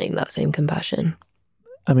returning that same compassion.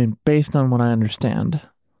 I mean, based on what I understand,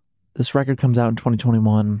 this record comes out in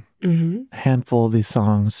 2021. Mm-hmm. A handful of these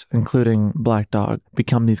songs, including Black Dog,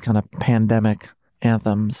 become these kind of pandemic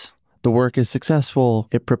anthems. The work is successful.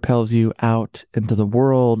 It propels you out into the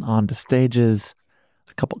world, onto stages,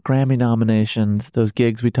 a couple Grammy nominations, those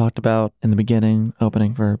gigs we talked about in the beginning,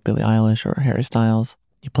 opening for Billie Eilish or Harry Styles.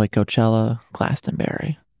 You play Coachella,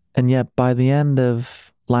 Glastonbury. And yet by the end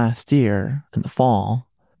of last year, in the fall,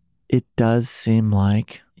 it does seem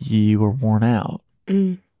like you were worn out.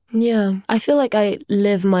 Yeah, I feel like I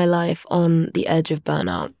live my life on the edge of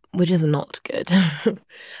burnout, which is not good.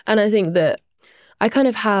 And I think that I kind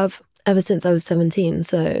of have ever since I was 17.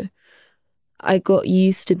 So I got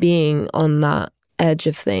used to being on that edge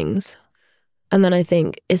of things. And then I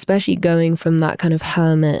think, especially going from that kind of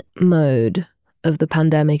hermit mode of the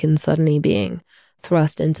pandemic and suddenly being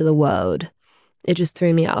thrust into the world, it just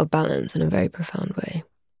threw me out of balance in a very profound way.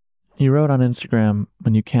 You wrote on Instagram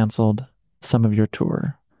when you canceled some of your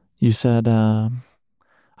tour, you said,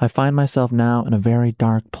 I find myself now in a very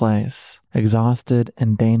dark place, exhausted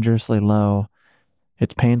and dangerously low.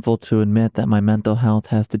 It's painful to admit that my mental health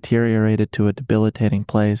has deteriorated to a debilitating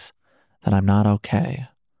place, that I'm not okay,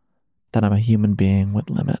 that I'm a human being with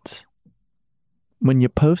limits. When you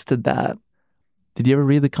posted that, did you ever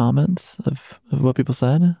read the comments of what people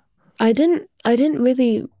said? I didn't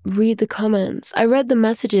really read the comments. I read the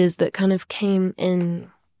messages that kind of came in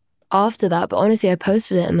after that, but honestly, I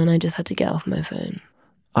posted it and then I just had to get off my phone.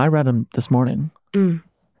 I read them this morning.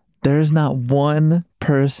 There's not one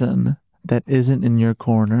person that isn't in your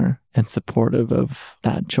corner and supportive of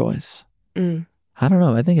that choice. I don't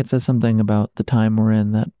know. I think it says something about the time we're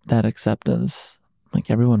in, that acceptance. Like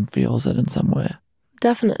everyone feels it in some way.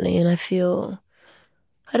 Definitely. And I feel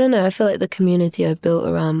like the community I've built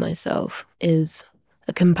around myself is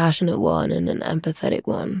a compassionate one and an empathetic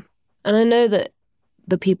one. And I know that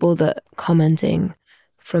the people that commenting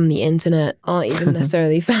from the internet aren't even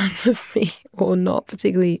necessarily fans of me or not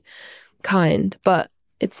particularly kind, but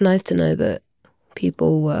it's nice to know that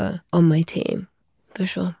people were on my team, for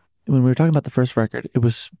sure. When we were talking about the first record, it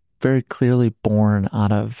was very clearly born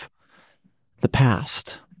out of the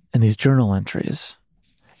past and these journal entries.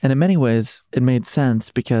 And in many ways, it made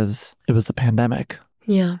sense because it was the pandemic.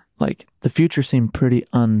 Yeah. Like, the future seemed pretty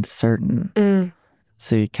uncertain.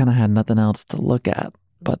 So you kind of had nothing else to look at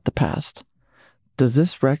but the past. Does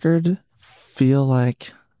this record feel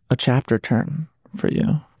like a chapter turn for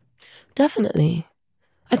you? Definitely.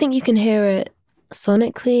 I think you can hear it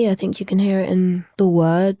sonically. I think you can hear it in the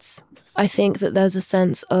words. I think that there's a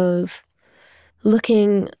sense of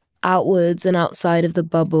looking outwards and outside of the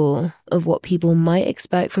bubble of what people might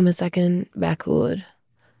expect from a second record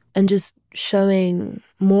and just showing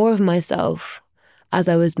more of myself as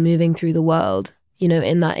I was moving through the world, you know,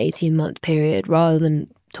 in that 18-month period, rather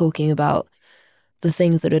than talking about the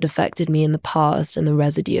things that had affected me in the past and the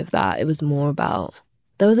residue of that. It was more about,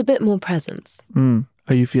 there was a bit more presence.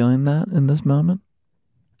 Are you feeling that in this moment?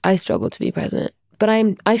 I struggle to be present, but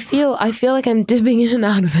I feel like I'm dipping in and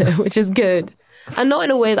out of it, which is good. And not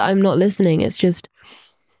in a way that I'm not listening. It's just,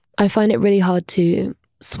 I find it really hard to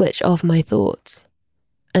switch off my thoughts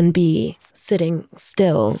and be sitting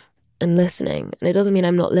still and listening. And it doesn't mean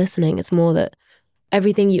I'm not listening. It's more that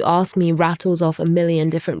everything you ask me rattles off a million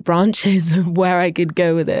different branches of where I could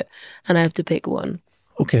go with it. And I have to pick one.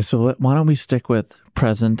 Okay, so why don't we stick with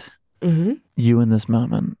present, you in this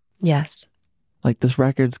moment? Yes. Like, this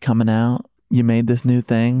record's coming out. You made this new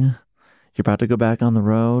thing. You're about to go back on the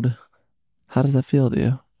road. How does that feel to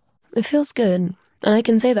you? It feels good. And I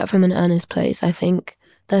can say that from an earnest place. I think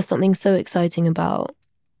there's something so exciting about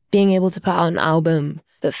being able to put out an album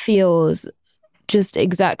that feels just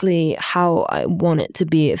exactly how I want it to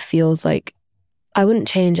be. It feels like I wouldn't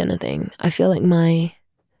change anything. I feel like my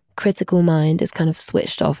critical mind is kind of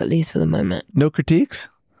switched off, at least for the moment. No critiques?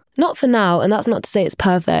 Not for now, and that's not to say it's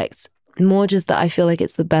perfect. More just that I feel like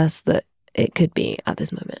it's the best that it could be at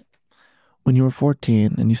this moment. When you were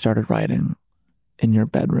 14 and you started writing in your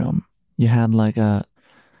bedroom, you had like a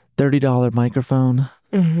 $30 microphone,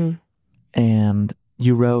 and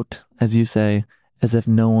you wrote, as you say, as if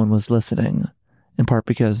no one was listening, in part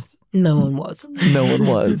because no one was. No one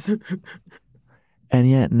was. And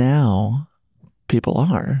yet now people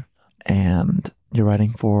are, and you're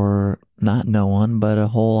writing for not no one, but a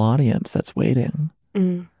whole audience that's waiting.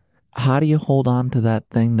 How do you hold on to that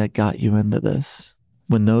thing that got you into this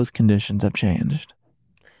when those conditions have changed?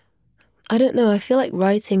 I don't know. I feel like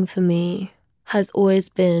writing for me has always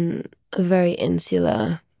been a very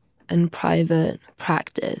insular and private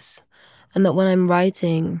practice. And that when I'm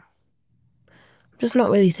writing, I'm just not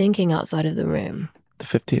really thinking outside of the room. The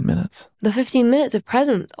 15 minutes. The 15 minutes of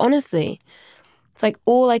presence, honestly. It's like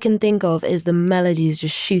all I can think of is the melodies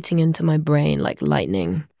just shooting into my brain like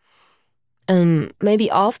lightning. And maybe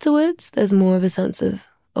afterwards, there's more of a sense of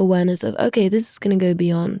awareness of, okay, this is going to go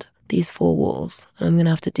beyond these four walls. And I'm going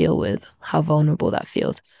to have to deal with how vulnerable that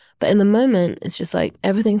feels. But in the moment, it's just like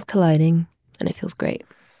everything's colliding and it feels great.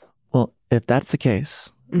 Well, if that's the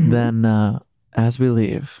case, then as we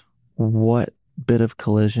leave, what bit of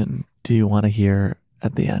collision do you want to hear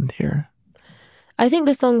at the end here? I think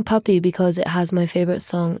the song Puppy, because it has my favorite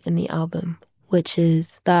song in the album, which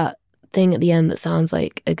is that thing at the end that sounds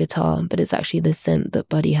like a guitar, but it's actually the synth that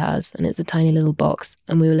Buddy has, and it's a tiny little box.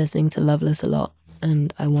 And we were listening to Loveless a lot,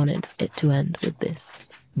 and I wanted it to end with this.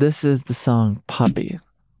 This is the song Puppy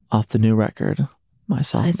off the new record, My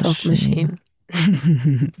Soft Machine.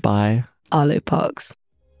 By Arlo Parks.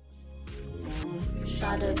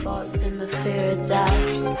 Shadow box in the fear of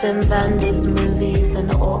death. Vim Vendors movies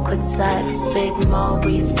and awkward sex. Big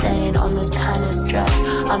mulberry stain on the tennis dress.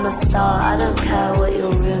 I'm a star, I don't care what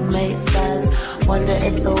your roommate says. Wonder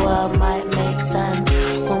if the world might make sense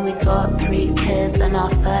when we got 3 kids and our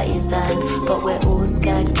 30s end. But we're all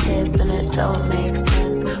scared kids and it don't make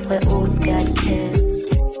sense. We're all scared kids.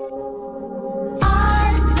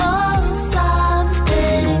 I know some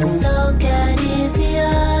things don't get easier.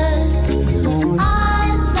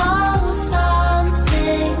 I know some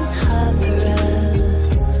things hurt forever.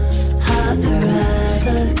 Hurt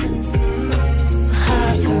forever.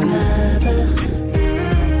 Hurt forever.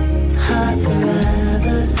 Hurt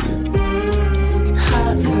forever.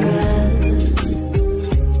 Hurt forever.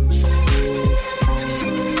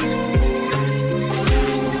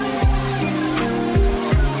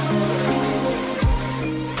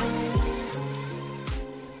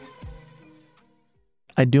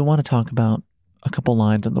 I do want to talk about a couple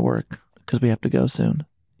lines in the work because we have to go soon.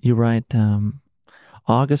 You write,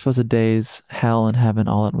 August was a day's hell and heaven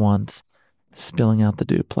all at once, spilling out the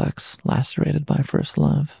duplex, lacerated by first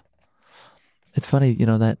love. It's funny, you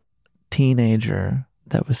know, that teenager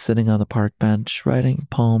that was sitting on the park bench writing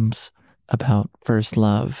poems about first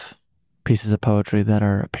love, pieces of poetry that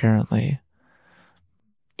are apparently...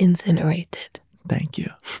 Incinerated. Thank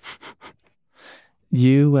you.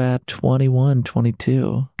 You at 21,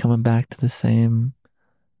 22, coming back to the same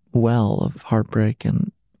well of heartbreak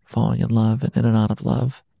and falling in love and in and out of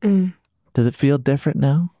love. Mm. Does it feel different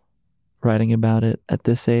now, writing about it at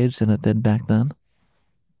this age than it did back then?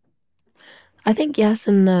 I think yes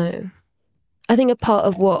and no. I think a part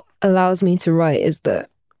of what allows me to write is that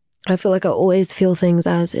I feel like I always feel things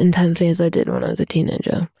as intensely as I did when I was a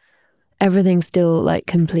teenager. Everything still like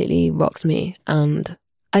completely rocks me, and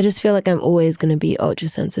I just feel like I'm always going to be ultra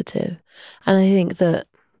sensitive. And I think that,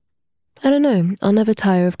 I don't know, I'll never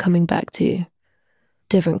tire of coming back to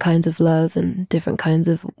different kinds of love and different kinds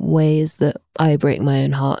of ways that I break my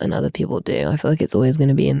own heart and other people do. I feel like it's always going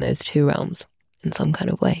to be in those two realms in some kind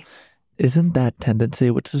of way. Isn't that tendency,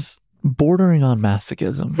 which is bordering on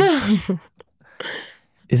masochism,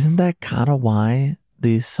 isn't that kind of why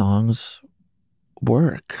these songs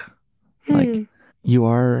work? Like, you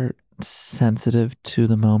are sensitive to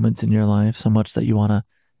the moments in your life so much that you want to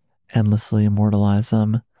endlessly immortalize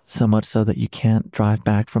them, so much so that you can't drive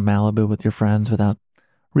back from Malibu with your friends without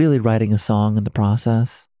really writing a song in the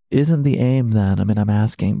process. Isn't the aim then, I mean, I'm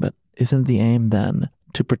asking, but isn't the aim then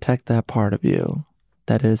to protect that part of you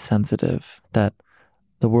that is sensitive, that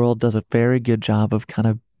the world does a very good job of kind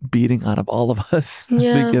of beating out of all of us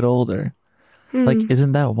as we get older? Like,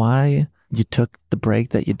 isn't that why you took the break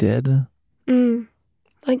that you did?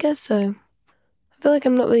 I guess so. I feel like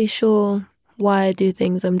I'm not really sure why I do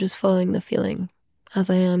things. I'm just following the feeling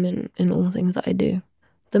as I am in all things that I do.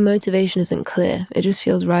 The motivation isn't clear. It just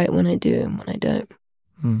feels right when I do and when I don't.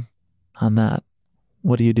 On that,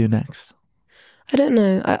 what do you do next? I don't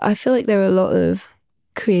know. I feel like there are a lot of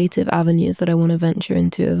creative avenues that I want to venture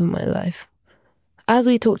into over my life. As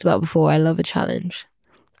we talked about before, I love a challenge.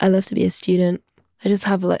 I love to be a student. I just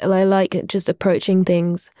have I like just approaching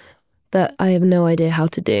things that I have no idea how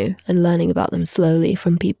to do and learning about them slowly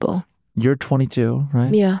from people. You're 22,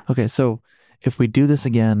 right? Yeah. Okay, so if we do this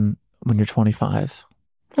again when you're 25...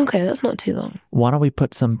 Okay, that's not too long. Why don't we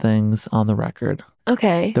put some things on the record?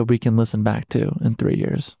 Okay. That we can listen back to in 3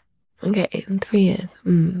 years. Okay, in 3 years.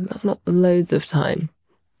 That's not loads of time.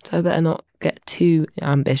 So I better not get too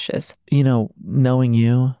ambitious. You know, knowing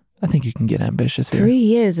you, I think you can get ambitious here. 3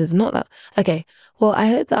 years is not that... Okay, well, I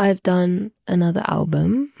hope that I've done another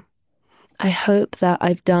album. I hope that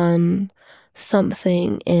I've done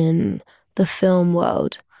something in the film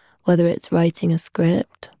world, whether it's writing a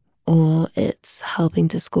script or it's helping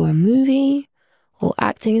to score a movie or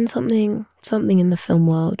acting in something in the film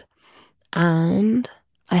world. And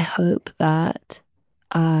I hope that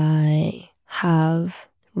I have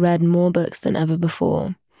read more books than ever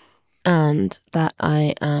before and that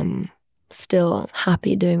I am still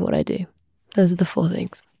happy doing what I do. Those are the 4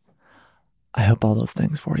 things. I hope all those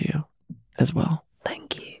things for you as well.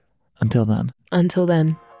 Thank you. Until then. Until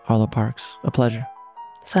then. Arlo Parks, a pleasure.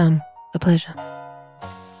 Sam, a pleasure.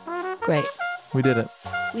 Great. We did it.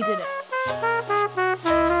 We did it.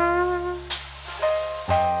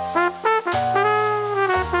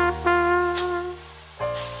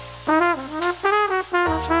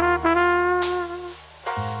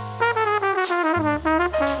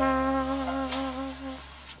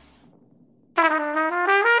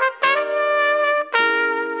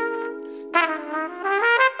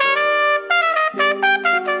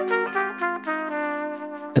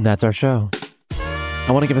 And that's our show.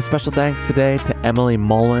 I want to give a special thanks today to Emily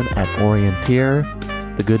Mullen at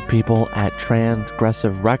Orienteer, the good people at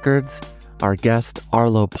Transgressive Records, our guest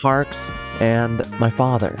Arlo Parks, and my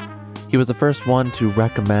father. He was the first one to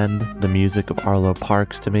recommend the music of Arlo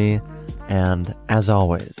Parks to me, and as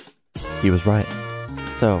always, he was right.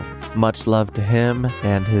 So, much love to him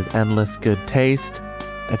and his endless good taste.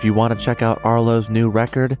 If you want to check out Arlo's new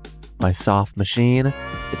record, My Soft Machine,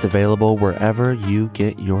 it's available wherever you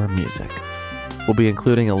get your music. We'll be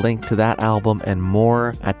including a link to that album and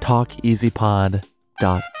more at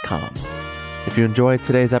talkeasypod.com. If you enjoyed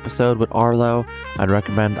today's episode with Arlo, I'd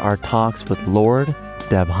recommend our talks with Lorde,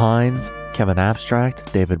 Deb Hines, Kevin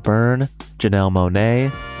Abstract, David Byrne, Janelle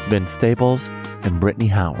Monáe, Vince Staples, and Brittany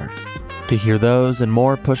Howard. To hear those and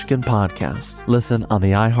more Pushkin podcasts, listen on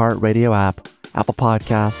the iHeartRadio app, Apple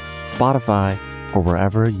Podcasts, Spotify, or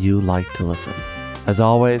wherever you like to listen. As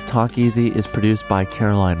always, Talk Easy is produced by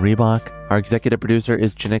Caroline Reebok. Our executive producer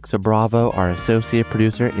is Janixa Bravo. Our associate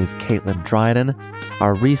producer is Caitlin Dryden.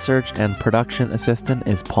 Our research and production assistant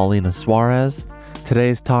is Paulina Suarez.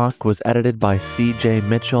 Today's talk was edited by CJ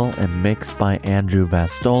Mitchell and mixed by Andrew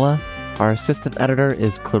Vastola. Our assistant editor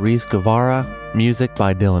is Clarice Guevara. Music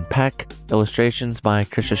by Dylan Peck. Illustrations by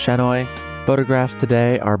Krisha Shenoy. Photographs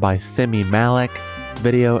today are by Simi Malik.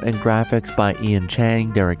 Video and graphics by Ian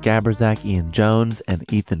Chang, Derek Gaberzak, Ian Jones, and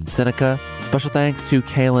Ethan Seneca. Special thanks to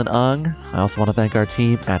Kaylin Ung. I also want to thank our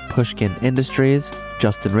team at Pushkin Industries.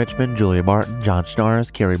 Justin Richmond, Julia Barton, John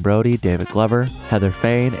Schnars, Carrie Brody, David Glover, Heather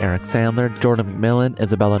Fain, Eric Sandler, Jordan McMillan,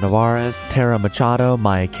 Isabella Navarez, Tara Machado,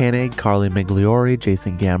 Maya Koenig, Carly Migliori,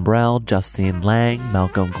 Jason Gambrell, Justine Lang,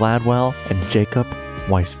 Malcolm Gladwell, and Jacob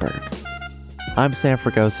Weisberg. I'm Sam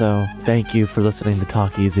Fragoso. Thank you for listening to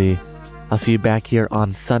Talk Easy. I'll see you back here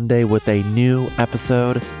on Sunday with a new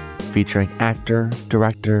episode featuring actor,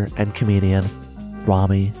 director, and comedian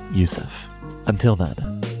Rami Youssef. Until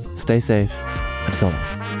then, stay safe and so long.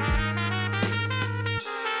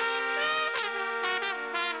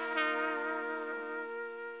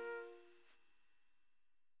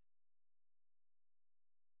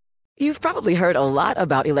 You've probably heard a lot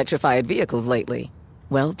about electrified vehicles lately.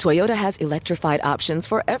 Well, Toyota has electrified options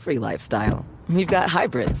for every lifestyle. We've got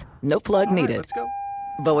hybrids, no plug needed. Let's go.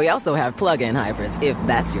 But we also have plug-in hybrids, if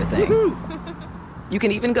that's your thing. Woo-hoo. You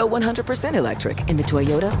can even go 100% electric in the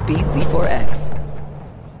Toyota BZ4X.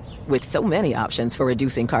 With so many options for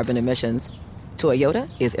reducing carbon emissions, Toyota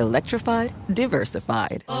is electrified,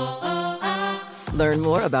 diversified. Learn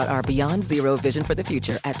more about our Beyond Zero vision for the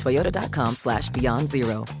future at toyota.com/Beyond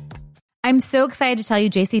Zero. I'm so excited to tell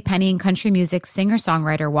you JCPenney and country music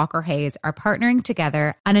singer-songwriter Walker Hayes are partnering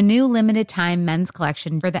together on a new limited-time men's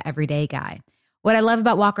collection for the everyday guy. What I love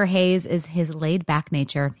about Walker Hayes is his laid-back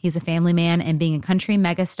nature. He's a family man, and being a country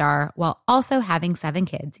megastar while also having 7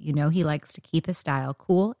 kids, you know he likes to keep his style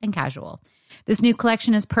cool and casual. This new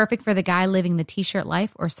collection is perfect for the guy living the t-shirt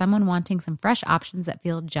life or someone wanting some fresh options that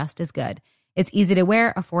feel just as good. It's easy to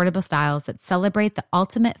wear, affordable styles that celebrate the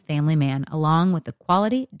ultimate family man, along with the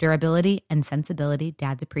quality, durability, and sensibility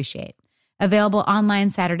dads appreciate. Available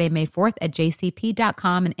online Saturday, May 4th at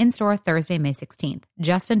jcp.com and in-store Thursday, May 16th.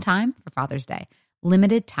 Just in time for Father's Day.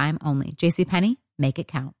 Limited time only. JCPenney, make it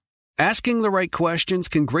count. Asking the right questions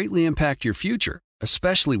can greatly impact your future,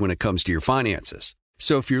 especially when it comes to your finances.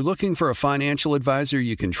 So if you're looking for a financial advisor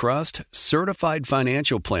you can trust, certified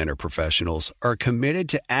financial planner professionals are committed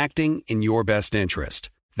to acting in your best interest.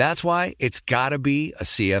 That's why it's got to be a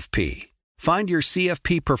CFP. Find your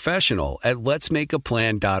CFP professional at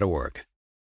letsmakeaplan.org.